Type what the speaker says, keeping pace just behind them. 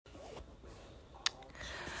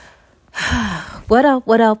What up?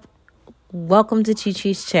 What up? Welcome to Chi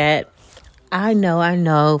Chi's Chat. I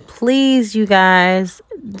know. Please, you guys,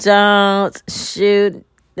 don't shoot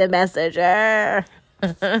the messenger.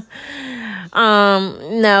 No,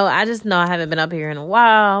 I just know I haven't been up here in a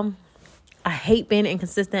while. I hate being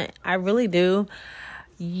inconsistent. I really do.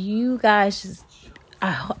 You guys just,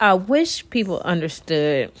 I wish people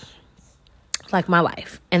understood like my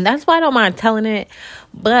life, and that's why I don't mind telling it,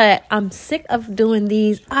 but I'm sick of doing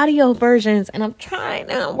these audio versions, and I'm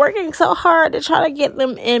working so hard to try to get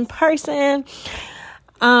them in person.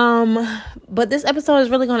 But this episode is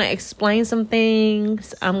really going to explain some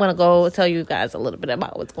things. I'm going to go tell you guys a little bit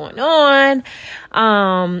about what's going on,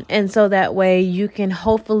 and so that way you can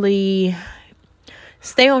hopefully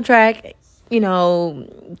stay on track,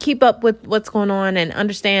 keep up with what's going on, and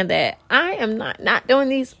understand that I am not doing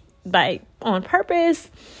these on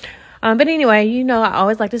purpose. But anyway, I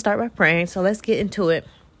always like to start by praying. So let's get into it.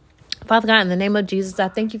 Father God, in the name of Jesus, I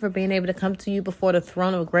thank you for being able to come to you before the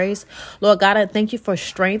throne of grace. Lord God, I thank you for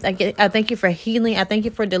strength. I thank you for healing. I thank you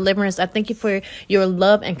for deliverance. I thank you for your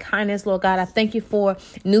love and kindness, Lord God. I thank you for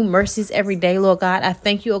new mercies every day, Lord God. I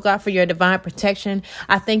thank you, oh God, for your divine protection.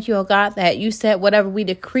 I thank you, oh God, that you said whatever we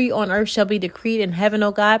decree on earth shall be decreed in heaven,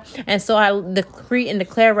 oh God. And so I decree and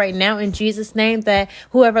declare right now in Jesus' name that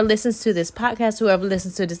whoever listens to this podcast, whoever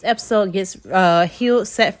listens to this episode gets healed,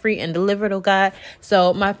 set free, and delivered, oh God.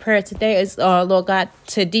 So my prayer today is, Lord God,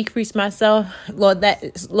 to decrease myself, Lord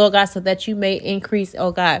God, so that you may increase,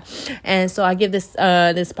 oh God. And so I give this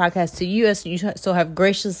podcast to you as you so have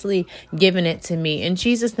graciously given it to me. In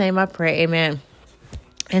Jesus' name I pray, amen.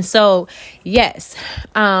 And so, yes,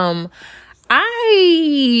 I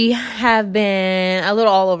have been a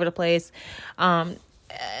little all over the place, kind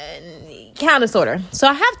of, sort of. So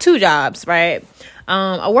I have two jobs, right?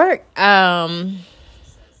 I work, my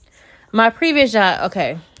previous job,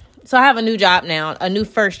 okay. So I have a new job now, a new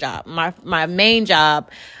first job. My main job,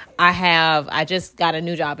 I just got a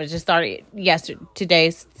new job. It just started yesterday.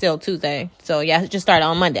 Today's still Tuesday. So yeah, it just started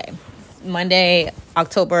on Monday,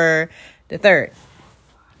 October the 3rd,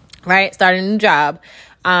 right? Started a new job.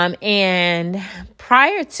 And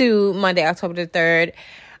prior to Monday, October the 3rd,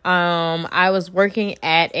 I was working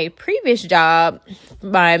at a previous job.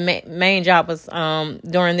 My main job was,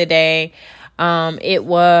 during the day. It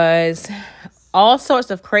was all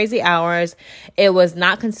sorts of crazy hours. It was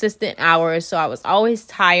not consistent hours, so I was always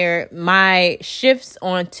tired. My shifts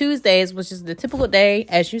on Tuesdays, which is the typical day,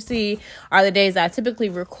 as you see, are the days I typically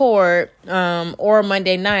record, or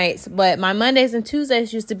Monday nights. But my Mondays and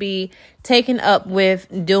Tuesdays used to be taken up with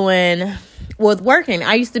working.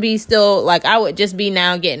 I used to be still, I would just be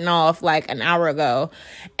now getting off an hour ago,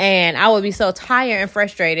 and I would be so tired and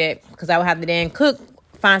frustrated because I would have to then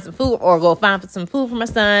find some food or go find some food for my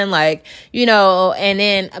son, and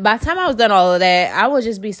then by the time I was done all of that, I would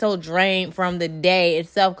just be so drained from the day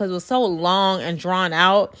itself because it was so long and drawn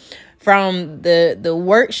out from the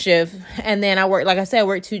work shift. And then I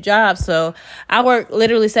work two jobs, so I work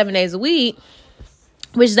literally 7 days a week,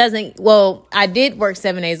 I did work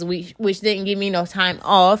 7 days a week, which didn't give me no time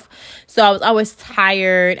off. So I was always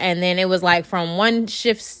tired. And then it was from one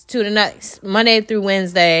shift to the next, Monday through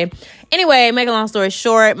Wednesday. Anyway, make a long story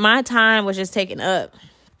short, my time was just taken up.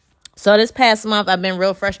 So this past month, I've been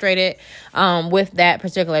real frustrated with that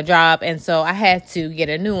particular job. And so I had to get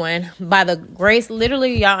a new one by the grace,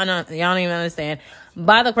 literally, y'all don't even understand,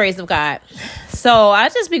 by the grace of God. So I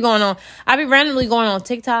just be randomly going on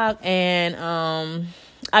TikTok, and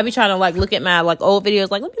I be trying to look at my old videos,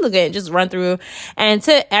 let me look at it, just run through. And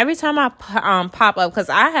every time I pop up, because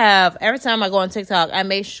every time I go on TikTok, I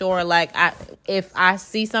make sure if I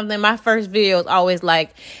see something, my first video is always a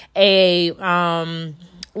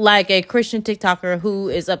Christian TikToker who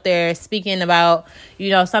is up there speaking about,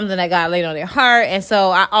 something that God laid on their heart. And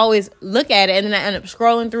so I always look at it, and then I end up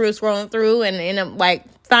scrolling through and end up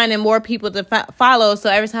finding more people to follow. So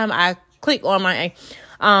every time I click on my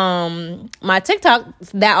TikTok,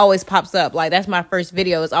 that always pops up. That's my first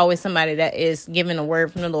video. It's always somebody that is giving a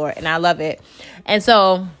word from the Lord, and I love it. And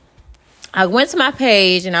so I went to my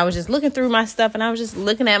page, and I was just looking through my stuff, and I was just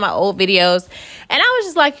looking at my old videos, and I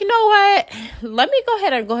was just you know what? Let me go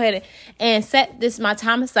ahead and set my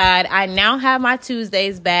time aside. I now have my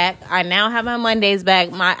Tuesdays back. I now have my Mondays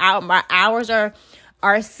back. My hours are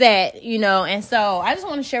set, and so I just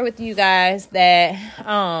want to share with you guys that,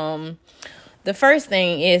 the first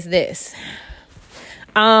thing is this.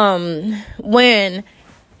 When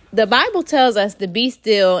the Bible tells us to be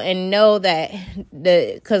still and know that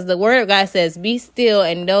because the word of God says, be still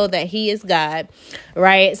and know that he is God.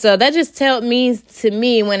 Right. So that just means to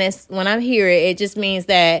me when I hear it, it just means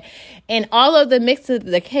that in all of the mix of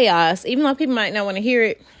the chaos, even though people might not want to hear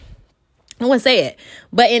it, I wouldn't say it,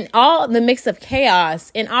 but in all the mix of chaos,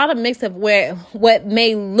 in all the mix of what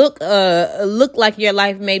may look like your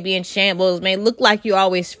life may be in shambles, may look like you're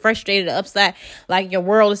always frustrated, upside, like your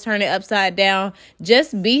world is turning upside down,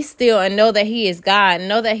 just be still and know that he is God.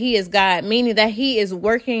 Know that he is God, meaning that he is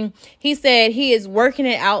working. He said he is working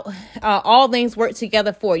it out. All things work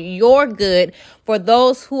together for your good, for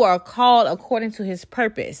those who are called according to his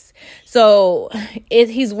purpose. So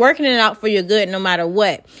he's working it out for your good, no matter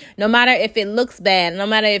what, no matter if it looks bad, no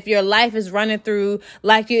matter if your life is running through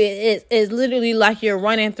it is literally like you're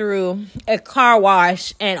running through a car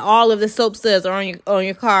wash and all of the soap suds are on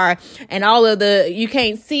your car and you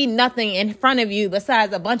can't see nothing in front of you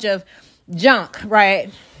besides a bunch of junk, right?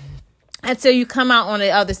 Until you come out on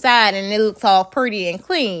the other side and it looks all pretty and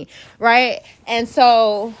clean, right? And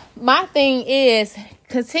so my thing is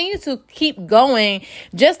continue to keep going,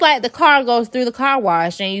 just like the car goes through the car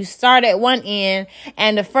wash and you start at one end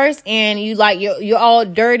and the first end you're all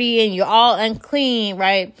dirty and you're all unclean,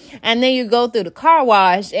 right? And then you go through the car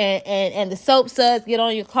wash and the soap suds get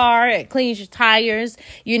on your car, it cleans your tires,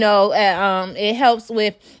 it helps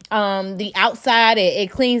with the outside,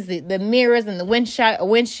 it cleans the mirrors and the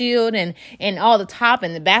windshield and all the top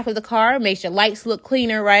and the back of the car, makes your lights look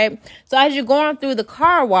cleaner, right? So as you're going through the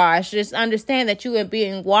car wash, just understand that you are being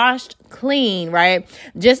washed clean, right?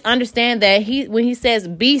 Just understand that when he says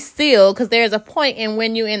be still, because there's a point in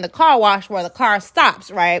when you're in the car wash where the car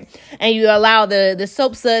stops, right? And you allow the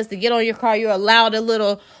soap suds to get on your car, you allow the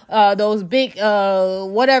little those big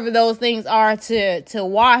whatever those things are to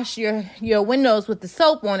wash your windows with the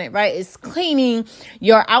soap on it, right? It's cleaning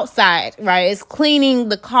your outside, right? It's cleaning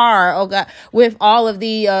the car, with all of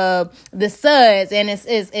the suds, and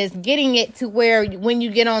it's getting it to where when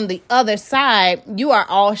you get on the other side, you are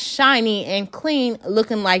all shiny and clean,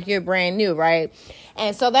 looking like you're brand new, right?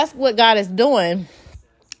 And so that's what God is doing.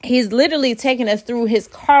 He's literally taking us through his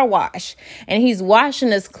car wash, and he's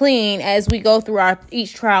washing us clean as we go through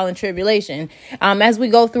each trial and tribulation, as we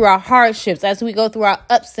go through our hardships, as we go through our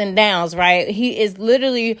ups and downs, right? He is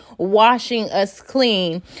literally washing us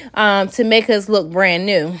clean, to make us look brand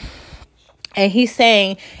new. And he's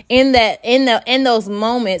saying in those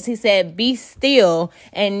moments, he said, be still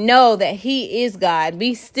and know that he is God.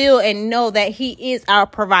 Be still and know that he is our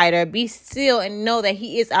provider. Be still and know that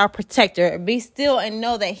he is our protector. Be still and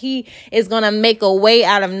know that he is going to make a way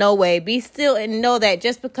out of no way. Be still and know that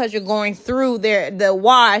just because you're going through the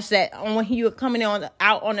wash, that when you are coming out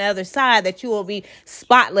on the other side, that you will be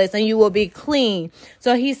spotless and you will be clean.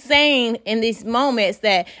 So he's saying in these moments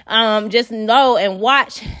that just know and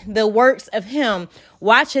watch the works of him.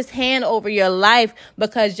 Watch his hand over your life,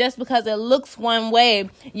 because just because it looks one way,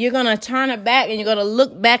 you're going to turn it back and you're going to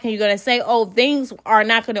look back and you're going to say, things are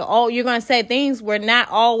not going to, you're going to say things were not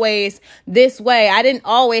always this way. I didn't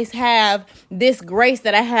always have this grace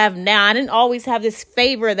that I have now. I didn't always have this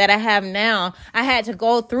favor that I have now. I had to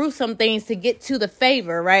go through some things to get to the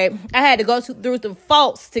favor, right? I had to go through the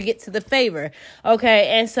faults to get to the favor. Okay.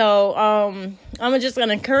 And so, I'm just going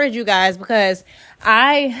to encourage you guys, because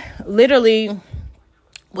I literally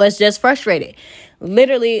was just frustrated.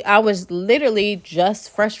 I was literally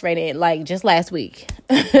just frustrated, like just last week.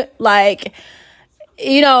 Matter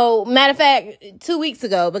of fact, 2 weeks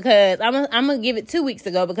ago, because I'm gonna give it 2 weeks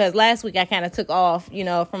ago, because last week I kind of took off,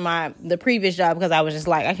 from the previous job, because I was just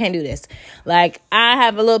like, I can't do this. Like, I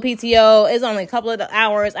have a little PTO. It's only a couple of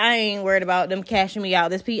hours. I ain't worried about them cashing me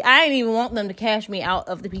out. I didn't even want them to cash me out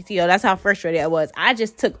of the PTO. That's how frustrated I was. I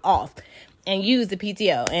just took off and used the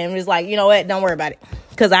PTO and was like, you know what, don't worry about it,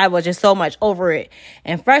 because I was just so much over it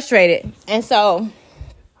and frustrated. And so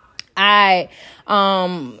the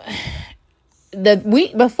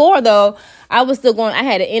week before, though, I was still going. I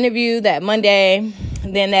had an interview that Monday,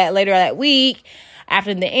 then that later that week.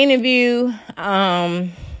 After the interview,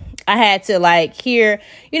 I had to hear,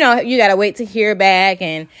 you got to wait to hear back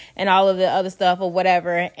and all of the other stuff or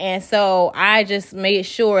whatever. And so I just made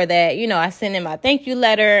sure that, I sent in my thank you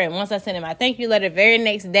letter. And once I sent in my thank you letter, very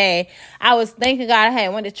next day, I was thanking God I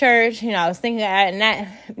had went to church. I was thinking,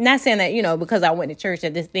 not saying that, because I went to church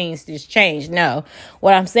that this things just changed. No,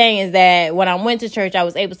 what I'm saying is that when I went to church, I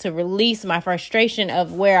was able to release my frustration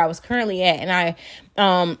of where I was currently at. And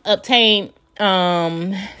I obtained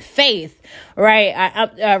faith right?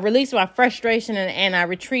 I release my frustration and I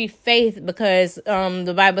retrieve faith because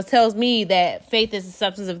the Bible tells me that faith is the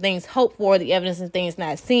substance of things hoped for, the evidence of things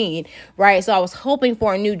not seen, right? So I was hoping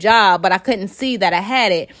for a new job, but I couldn't see that I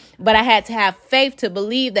had it. But I had to have faith to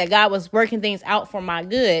believe that God was working things out for my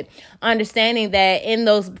good, understanding that in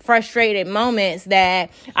those frustrated moments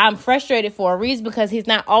that I'm frustrated for a reason, because he's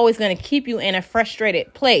not always going to keep you in a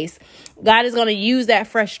frustrated place. God is going to use that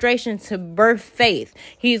frustration to birth faith.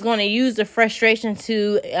 He's going to use the frustration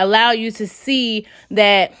to allow you to see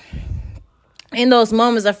that in those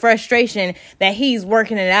moments of frustration that he's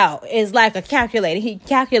working it out. It's like a calculator. He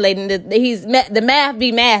calculating the math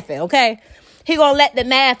be mathing, okay? He gonna let the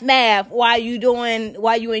math while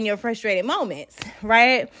you in your frustrated moments,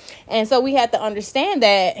 right? And so we have to understand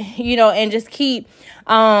that, and just keep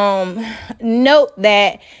note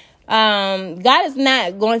that God is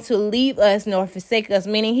not going to leave us nor forsake us,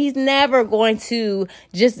 meaning he's never going to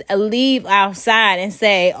just leave our side and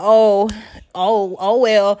say, oh,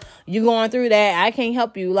 well, you're going through that, I can't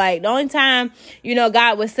help you. Like, the only time,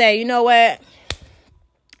 God would say, you know what,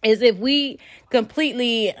 is if we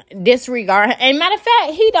completely disregard. And matter of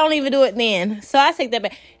fact, he don't even do it then. So I take that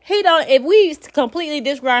back. If we completely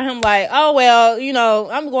disregard him, like, oh, well,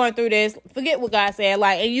 I'm going through this, forget what God said,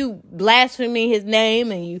 like, and you blaspheme his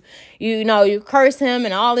name and you curse him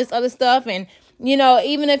and all this other stuff. And,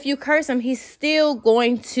 even if you curse him, he's still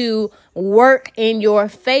going to work in your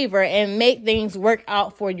favor and make things work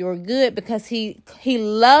out for your good, because he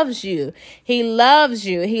loves you. He loves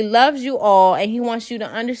you. He loves you all. And he wants you to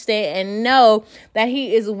understand and know that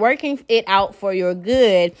he is working it out for your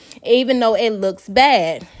good, even though it looks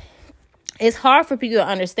bad. It's hard for people to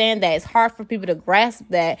understand that. It's hard for people to grasp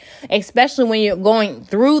that, especially when you're going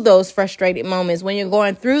through those frustrated moments, when you're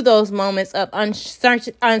going through those moments of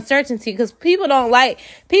uncertainty, because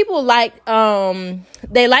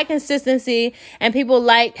they like consistency, and people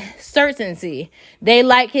like certainty. They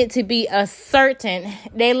like it to be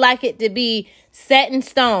they like it to be set in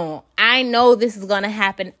stone. I know this is going to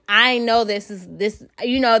happen. I know this,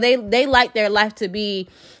 they like their life to be,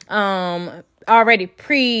 already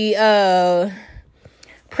pre-planned.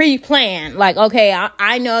 Like, okay,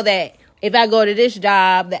 I know that if I go to this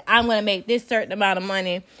job that I'm going to make this certain amount of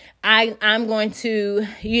money. I'm going to,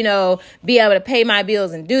 be able to pay my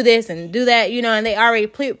bills and do this and do that, and they already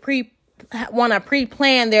want to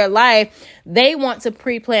pre-plan their life. They want to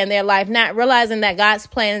pre-plan their life, not realizing that God's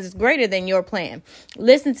plan is greater than your plan.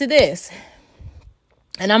 Listen to this.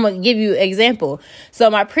 And I'm going to give you an example.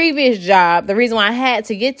 So my previous job, the reason why I had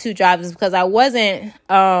to get 2 jobs is because I wasn't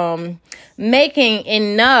making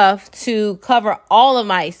enough to cover all of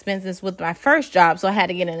my expenses with my first job. So I had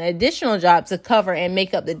to get an additional job to cover and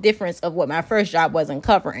make up the difference of what my first job wasn't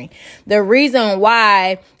covering. The reason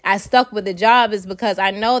why I stuck with the job is because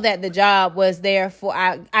I know that the job was there for,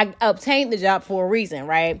 I obtained the job for a reason,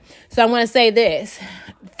 right? So I'm going to say this.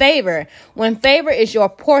 Favor. When favor is your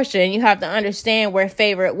portion, you have to understand what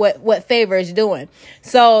favor is doing.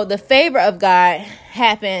 So the favor of God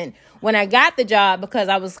happened when I got the job, because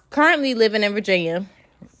I was currently living in Virginia.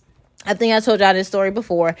 I think I told y'all this story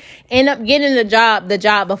before. End up getting the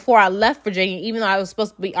job before I left Virginia, even though I was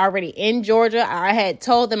supposed to be already in Georgia. I had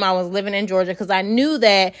told them I was living in Georgia because I knew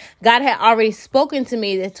that God had already spoken to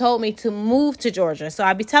me that told me to move to Georgia. So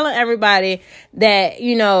I be telling everybody that,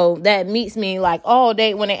 that meets me like all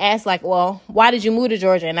day when they ask like, well, why did you move to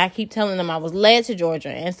Georgia? And I keep telling them I was led to Georgia.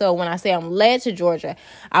 And so when I say I'm led to Georgia,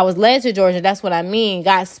 I was led to Georgia. That's what I mean.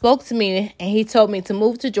 God spoke to me and he told me to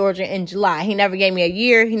move to Georgia in July. He never gave me a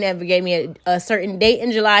year. He never gave me a certain date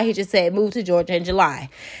in July. He just said move to Georgia in July.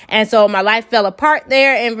 And so my life fell apart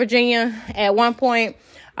there in Virginia at one point.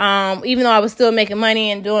 Even though I was still making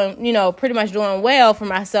money and doing, pretty much doing well for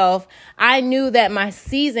myself, I knew that my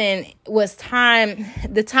season was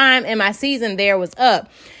the time in my season there was up.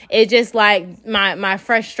 It just like my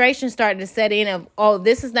frustration started to set in of, oh,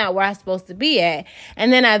 this is not where I'm supposed to be at.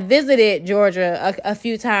 And then I visited Georgia a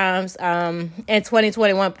few times in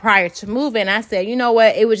 2021 prior to moving. I said, you know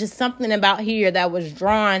what? It was just something about here that I was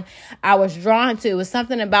drawn to. It was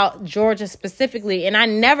something about Georgia specifically. And I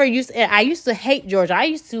used to hate Georgia. I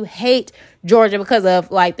used to hate Georgia because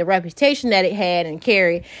of like the reputation that it had and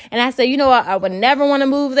carried. And I said, you know what? I would never want to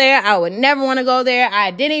move there. I would never want to go there.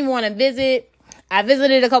 I didn't even want to visit. I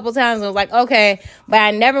visited a couple times and was like, okay, but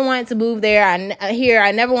I never wanted to move there. I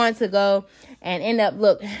never wanted to go, and end up,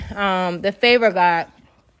 the favor of God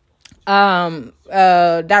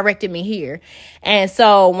directed me here. And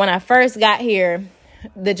so when I first got here,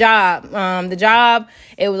 the job. The job,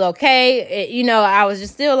 it was okay. I was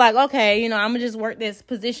just still like, okay, I'm gonna just work this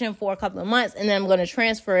position for a couple of months, and then I'm gonna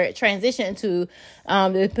transition to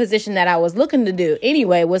the position that I was looking to do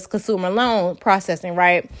anyway, was consumer loan processing,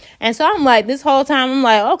 right? And so I'm like, this whole time I'm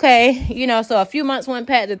like, okay, so a few months went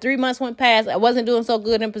past, the 3 months went past. I wasn't doing so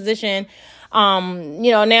good in position. Now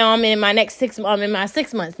I'm in my I'm in my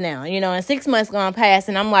 6 months now, and 6 months gone past,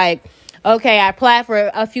 and I'm like, okay, I applied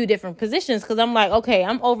for a few different positions because I'm like, okay,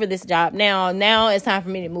 I'm over this job now. Now it's time for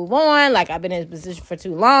me to move on. Like, I've been in this position for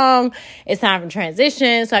too long. It's time for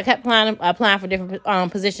transition. So I kept applying for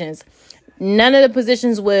different positions. None of the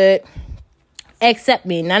positions would accept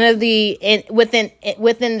me. None of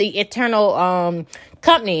within the eternal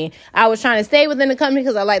company. I was trying to stay within the company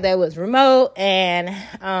because I like that it was remote, and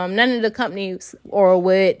none of the companies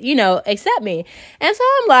would accept me. And so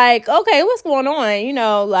I'm like, okay, what's going on?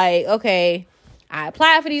 Okay, I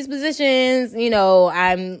applied for these positions,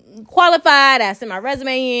 I'm qualified. I sent my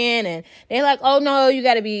resume in, and they're like, oh no, you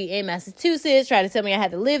got to be in Massachusetts. Try to tell me I had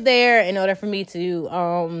to live there in order for me to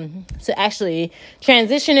actually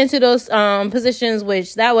transition into those positions,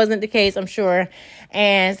 which that wasn't the case, I'm sure.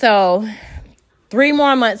 And so 3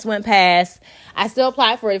 more months went past. I still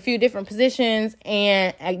applied for a few different positions,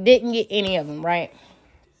 and I didn't get any of them, right?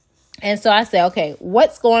 And so I said, okay,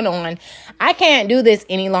 what's going on? I can't do this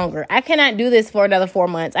any longer. I cannot do this for another 4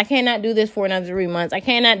 months. I cannot do this for another 3 months. I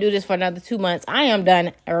cannot do this for another 2 months. I am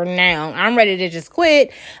done now. I'm ready to just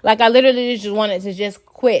quit. Like, I literally just wanted to just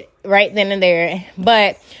quit right then and there.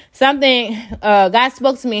 But something, God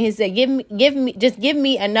spoke to me. He said, give me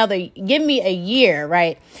a year,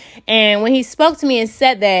 right? And when he spoke to me and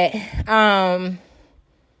said that,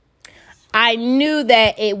 I knew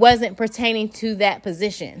that it wasn't pertaining to that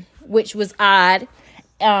position, which was odd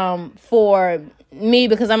for me,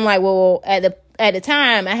 because I'm like, well, at the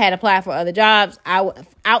time I had applied for other jobs.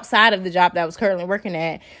 Outside of the job that I was currently working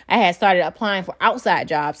at, I had started applying for outside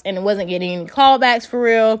jobs, and it wasn't getting any callbacks for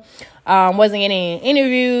real. Wasn't getting any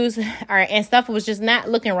interviews, and stuff was just not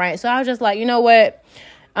looking right. So I was just like, you know what?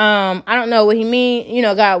 I don't know what he mean.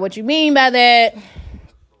 God, what you mean by that?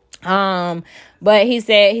 But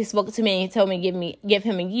he spoke to me and he told me give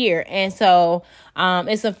him a year. And so,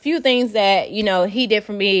 it's a few things that, he did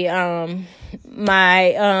for me.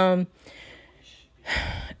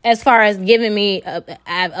 As far as giving me,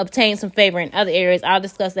 I've obtained some favor in other areas. I'll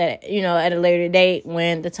discuss that, at a later date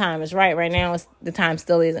when the time is right. Right now, the time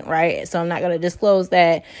still isn't right. So I'm not going to disclose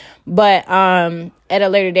that. But at a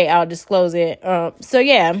later date, I'll disclose it. So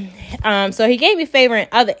he gave me favor in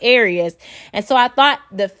other areas. And so I thought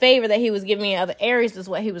the favor that he was giving me in other areas is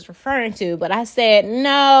what he was referring to. But I said,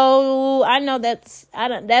 no, I know that's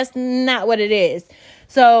not what it is.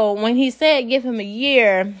 So when he said give him a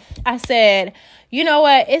year, I said, you know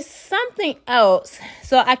what? It's something else.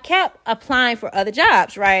 So I kept applying for other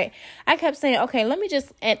jobs, right? I kept saying, okay, let me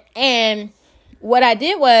just, and what I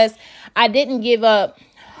did was I didn't give up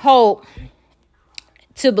hope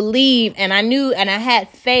to believe, and I knew, and I had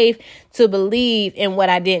faith to believe in what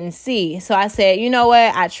I didn't see. So I said, you know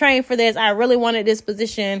what? I trained for this. I really wanted this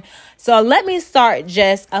position. So let me start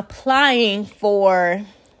just applying for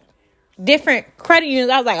different credit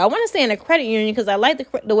unions. I was like, I want to stay in a credit union because I like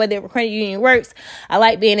the way the credit union works. I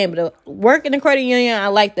like being able to work in the credit union. I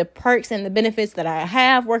like the perks and the benefits that I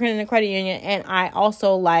have working in the credit union. And I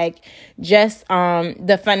also like just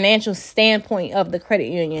the financial standpoint of the credit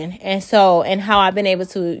union. And so, and how I've been able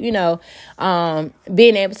to,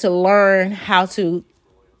 being able to learn how to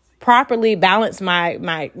properly balance my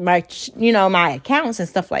accounts and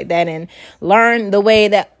stuff like that, and learn the way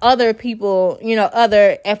that other people,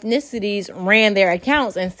 other ethnicities ran their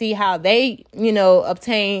accounts, and see how they,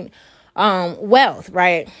 obtain wealth,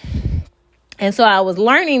 right? And so I was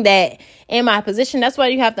learning that in my position. That's why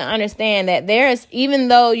you have to understand that even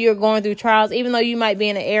though you're going through trials, even though you might be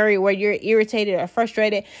in an area where you're irritated or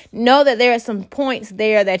frustrated, know that there are some points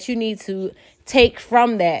there that you need to take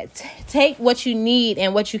from that. Take what you need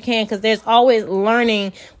and what you can, because there's always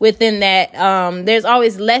learning within that. There's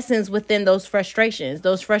always lessons within those frustrations,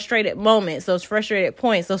 those frustrated moments, those frustrated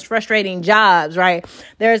points, those frustrating jobs, right?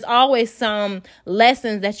 There's always some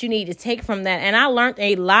lessons that you need to take from that. And I learned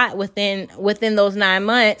a lot within those 9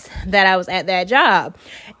 months that I was at that job,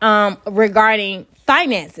 regarding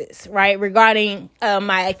finances, right? Regarding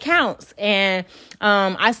my accounts. And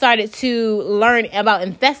I started to learn about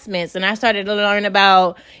investments, and I started to learn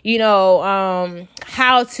about,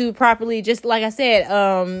 how to properly, just like I said,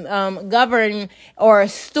 govern or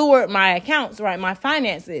steward my accounts, right? My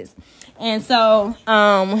finances. And so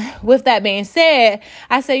with that being said,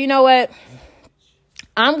 I said, you know what?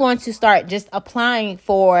 I'm going to start just applying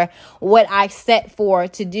for what I set for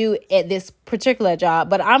to do at this particular job,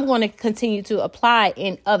 but I'm going to continue to apply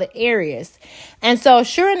in other areas. And so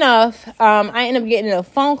sure enough, I ended up getting a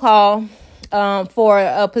phone call for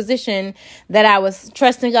a position that I was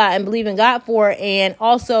trusting God and believing God for, and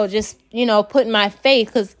also just, putting my faith,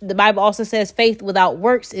 because the Bible also says faith without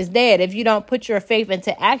works is dead. If you don't put your faith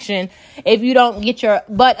into action, if you don't get your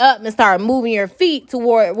butt up and start moving your feet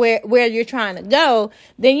toward where you're trying to go,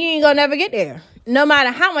 then you ain't gonna never get there. No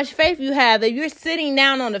matter how much faith you have, if you're sitting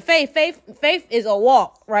down on the faith is a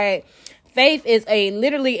walk, right? Faith is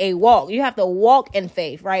literally a walk. You have to walk in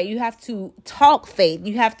faith, right? You have to talk faith.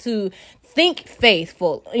 You have to think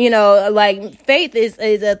faithful. Like faith is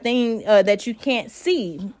a thing that you can't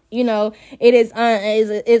see. It is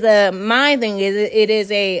a mind thing. It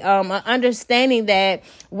is a understanding that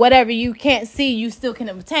whatever you can't see, you still can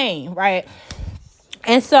obtain, right?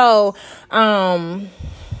 And so,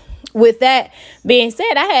 with that being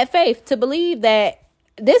said, I had faith to believe that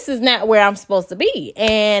this is not where I'm supposed to be.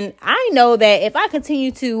 And I know that if I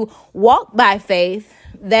continue to walk by faith,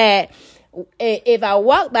 that if I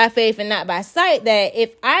walk by faith and not by sight, that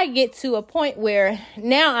if I get to a point where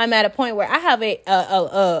now I'm at a point where I have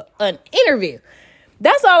an interview,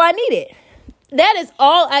 that's all I needed. That is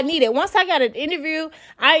all I needed. Once I got an interview,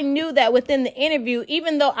 I knew that within the interview,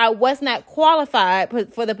 even though I was not qualified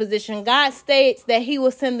for the position, God states that he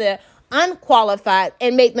will send the unqualified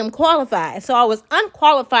and make them qualified. So I was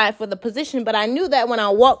unqualified for the position, but I knew that when I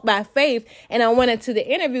walked by faith and I went into the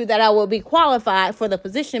interview that I would be qualified for the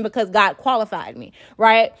position because God qualified me,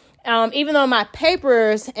 right? Even though my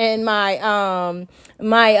papers and my on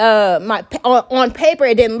paper,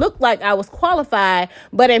 it didn't look like I was qualified,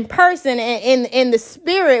 but in person and in the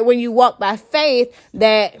spirit, when you walk by faith,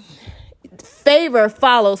 that favor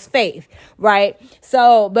follows faith, right?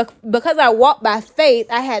 So because I walked by faith,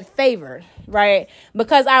 I had favor, right?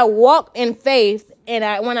 Because I walked in faith,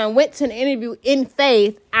 and when I went to an interview in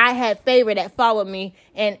faith, I had favor that followed me,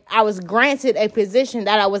 and I was granted a position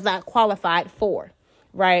that I was not qualified for,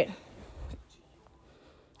 right?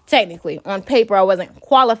 Technically, on paper, I wasn't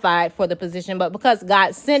qualified for the position, but because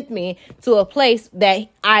God sent me to a place that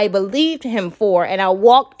I believed him for, and I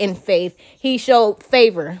walked in faith, he showed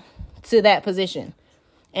favor to that position.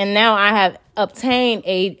 And now I have obtained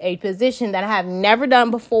a position that I have never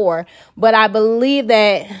done before. But I believe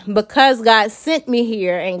that because God sent me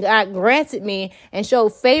here and God granted me and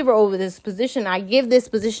showed favor over this position, I give this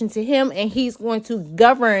position to him, and he's going to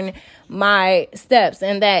govern my steps,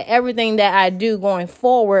 and that everything that I do going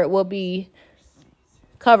forward will be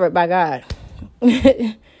covered by God.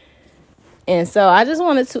 And so I just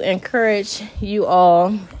wanted to encourage you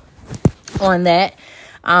all on that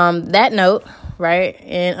note, right?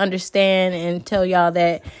 And understand and tell y'all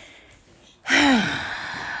that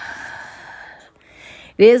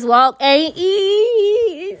this walk ain't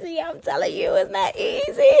easy. I'm telling you, it's not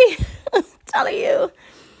easy. I'm telling you.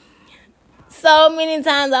 So many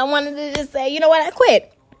times I wanted to just say, you know what? I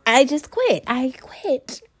quit. I just quit. I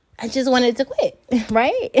just wanted to quit,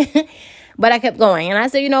 right? But I kept going. And I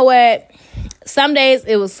said, you know what? Some days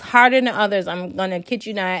it was harder than others. I'm going to kid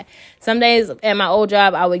you not. Some days at my old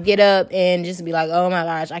job, I would get up and just be like, oh my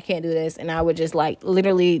gosh, I can't do this. And I would just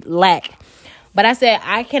literally lack. But I said,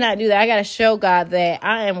 I cannot do that. I got to show God that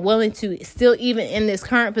I am willing to still, even in this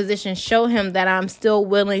current position, show him that I'm still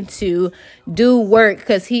willing to do work,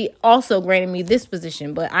 because he also granted me this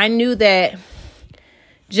position. But I knew that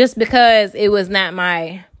just because it was not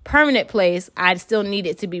my permanent place, I still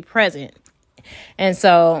needed to be present. And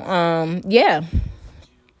so,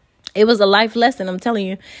 it was a life lesson, I'm telling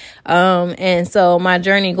you. And so my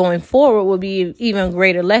journey going forward will be even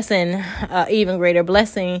greater lesson, even greater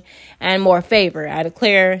blessing, and more favor. I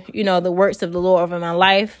declare, the works of the Lord over my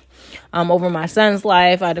life, over my son's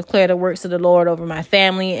life. I declare the works of the Lord over my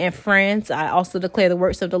family and friends. I also declare the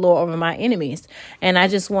works of the Lord over my enemies. And I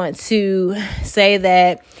just want to say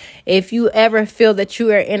that if you ever feel that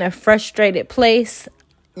you are in a frustrated place,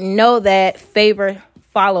 know that favor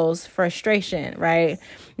follows frustration, right?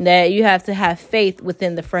 That you have to have faith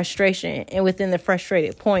within the frustration and within the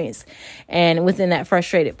frustrated points and within that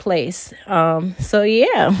frustrated place. So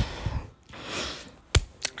yeah,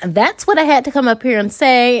 that's what I had to come up here and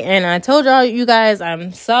say. And I told you guys,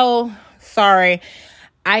 I'm so sorry.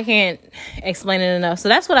 I can't explain it enough. So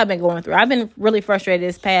that's what I've been going through. I've been really frustrated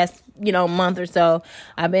this past, month or so.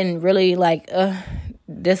 I've been really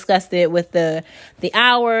disgusted with the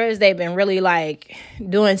hours. They've been really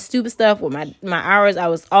doing stupid stuff with my hours. I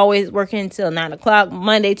was always working till 9:00,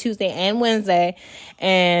 Monday, Tuesday, and Wednesday.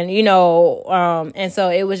 And, and so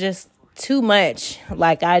it was just too much.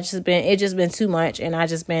 Like it just been too much, and I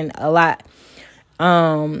just been a lot,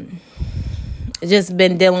 just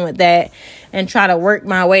been dealing with that and try to work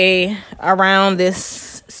my way around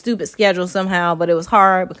this stupid schedule somehow. But it was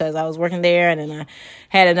hard because I was working there, and then I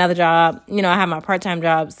had another job. You know, I had my part-time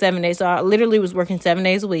job 7 days. So I literally was working 7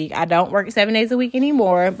 days a week. I don't work 7 days a week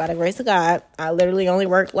anymore, by the grace of God. I literally only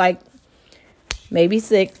work like maybe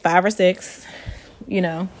 5 or 6, you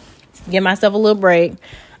know, give myself a little break.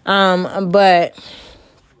 But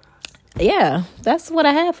yeah, that's what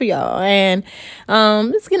I have for y'all. And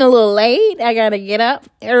it's getting a little late. I gotta get up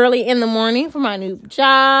early in the morning for my new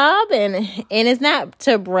job, and it's not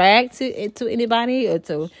to brag to anybody or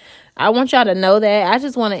to. I want y'all to know that. I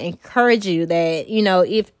just want to encourage you that, you know,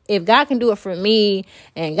 if God can do it for me,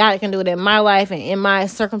 and God can do it in my life and in my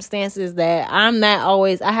circumstances, that I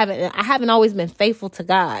haven't always been faithful to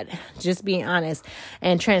God, just being honest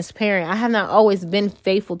and transparent. I have not always been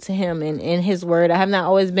faithful to him and in his word. I have not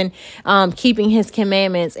always been keeping his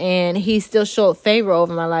commandments, and he still showed favor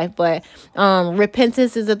over my life. But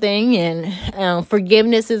repentance is a thing, and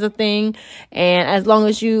forgiveness is a thing. And as long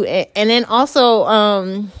as you, and then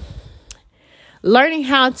also, learning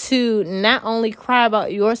how to not only cry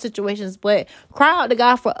about your situations, but cry out to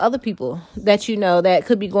God for other people that you know that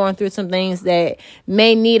could be going through some things that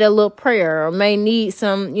may need a little prayer, or may need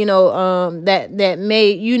some, you know, that may,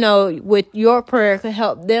 you know, with your prayer could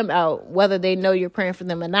help them out, whether they know you're praying for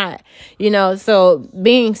them or not, you know. So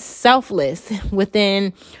being selfless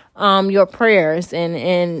within your prayers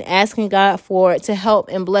and asking God for it to help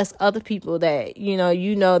and bless other people that, you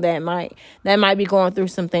know, that might be going through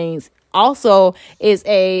some things, also is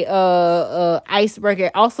a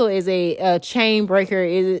icebreaker, also is a chain breaker.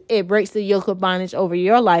 It breaks the yoke of bondage over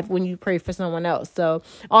your life when you pray for someone else. So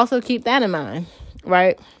also keep that in mind,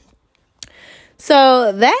 right?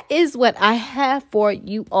 So that is what I have for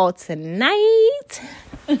you all tonight.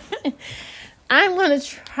 I'm going to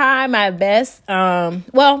try my best.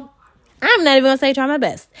 I'm not even going to say try my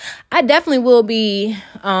best. I definitely will be,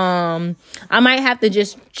 I might have to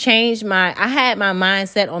just change I had my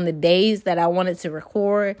mindset on the days that I wanted to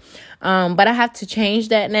record, but I have to change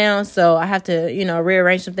that now. So I have to, you know,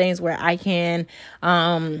 rearrange some things where I can,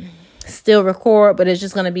 still record, but it's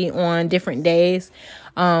just going to be on different days.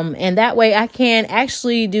 And that way I can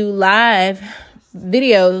actually do live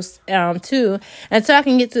videos, too. And so I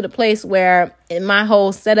can get to the place where my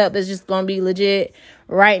whole setup is just going to be legit.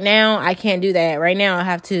 Right now, I can't do that. Right now, I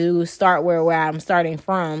have to start where I'm starting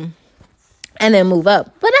from and then move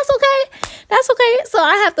up. But that's okay. That's okay. So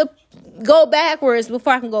I have to go backwards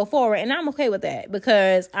before I can go forward. And I'm okay with that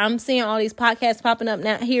because I'm seeing all these podcasts popping up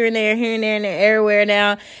now, here and there, and everywhere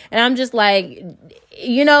now. And I'm just like,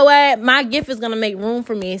 you know what? My gift is going to make room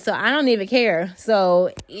for me. So I don't even care. So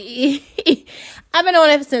I've been on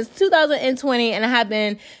it since 2020, and I have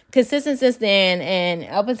been consistent since then. And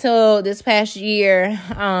up until this past year,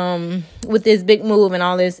 with this big move and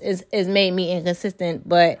all this is made me inconsistent.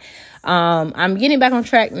 But I'm getting back on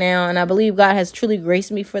track now, and I believe God has truly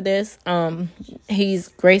graced me for this. He's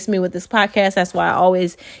graced me with this podcast. That's why I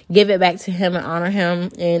always give it back to him and honor him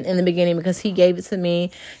in the beginning, because he gave it to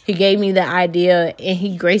me. He gave me the idea, and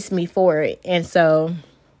he graced me for it. And so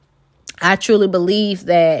I truly believe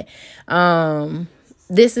that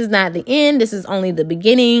this is not the end. This is only the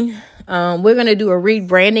beginning. We're going to do a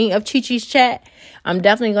rebranding of Chi-Chi's Chat. I'm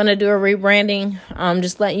definitely going to do a rebranding.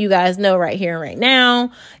 Just letting you guys know right here and right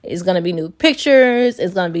now. It's going to be new pictures.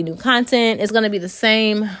 It's going to be new content. It's going to be the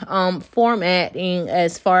same formatting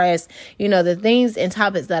as far as, you know, the things and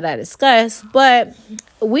topics that I discuss. But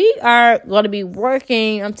we are going to be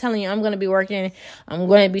working. I'm telling you, I'm going to be working. I'm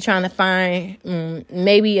going to be trying to find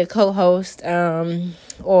maybe a co-host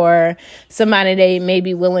or somebody that may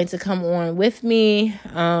be willing to come on with me.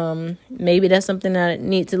 Maybe that's something that I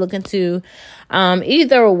need to look into.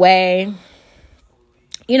 Either way,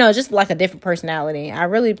 you know, just like a different personality. I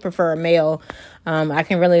really prefer a male. I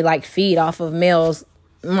can really like feed off of males'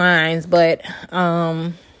 minds, but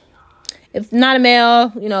if not a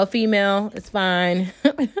male, you know, a female, it's fine.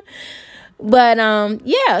 But,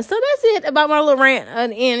 yeah, so that's it about my little rant.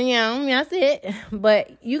 And, you know, that's it. But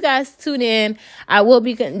you guys tune in. I will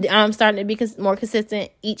be, starting to be more consistent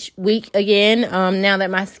each week again. Now that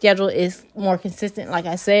my schedule is more consistent, like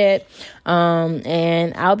I said,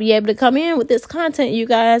 and I'll be able to come in with this content, you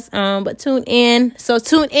guys. But tune in. So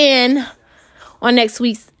tune in on next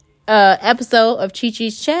week's, episode of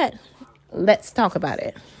Chi-Chi's Chat. Let's talk about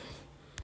it.